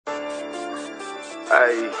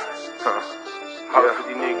Ayy, most of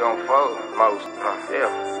these niggas gon' fold. Most, yeah.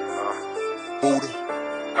 Buddha.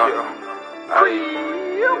 Yeah. Ayy,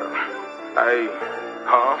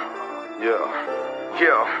 yeah.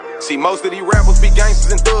 See, most of these rappers be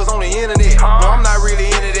gangsters and thugs on the internet. No, I'm not really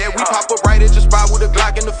into that. We pop up right at your spot with a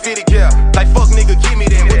Glock and the fitted, yeah. Like, fuck nigga, give me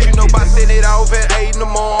that. What you know about setting it off at 8 in the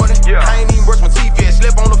morning? I ain't even brush my teeth yet.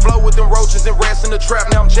 Slept on the floor with them roaches and rats in the trap.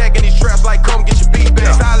 Now I'm jacking these traps like, come get your beat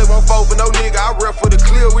back. Solid won't fold for no nigga. I rep for the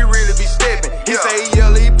clear. We really be stepping. He say he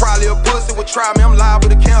yell, he probably a pussy would try me. I'm live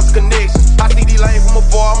with a cancer connection. I see these lanes from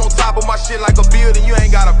afar. I'm on top of my shit like a building. You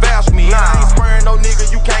ain't gotta vouch for me. I ain't sparing no nigga.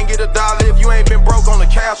 You can't get a dollar if you ain't been broke on the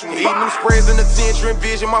couch with me. Eating them spreads in the tension,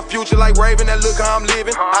 envision my future like Raven. That look how I'm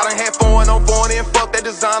living. I done had foreign on foreign and fuck that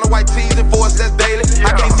designer white tees and force that's daily.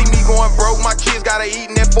 I can't see me going broke. My kids gotta eat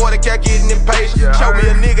in that 40 cat getting impatient. Show me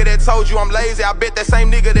a nigga that told you I'm lazy. I bet that same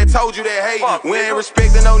nigga that told you that hate me. We ain't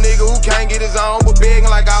respecting no nigga who can't get his own, but begging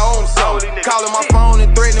like I own something. Calling my phone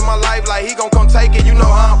and threatening my life like he gon' come take it. You know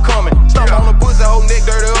how I'm coming. Stomp on the pussy, whole neck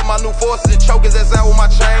dirty up. My new forces and choke his ass out with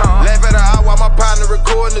my chain. Laugh at her eye while my partner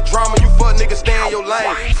recording the drama. You fuck niggas stay in your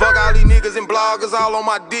lane. Fuck all these niggas and bloggers all on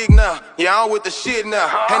my dick now. Yeah, I'm with the shit now.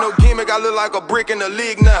 Ain't no gimmick, I look like a brick in the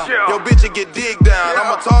league now. Yo, bitch, it get digged down.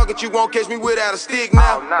 I'm a target, you won't catch me without a stick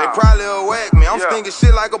now. They probably will whack me. I'm stinking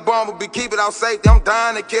shit like a bumblebee. Keep it out safety. I'm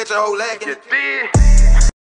dying to catch a whole lacking.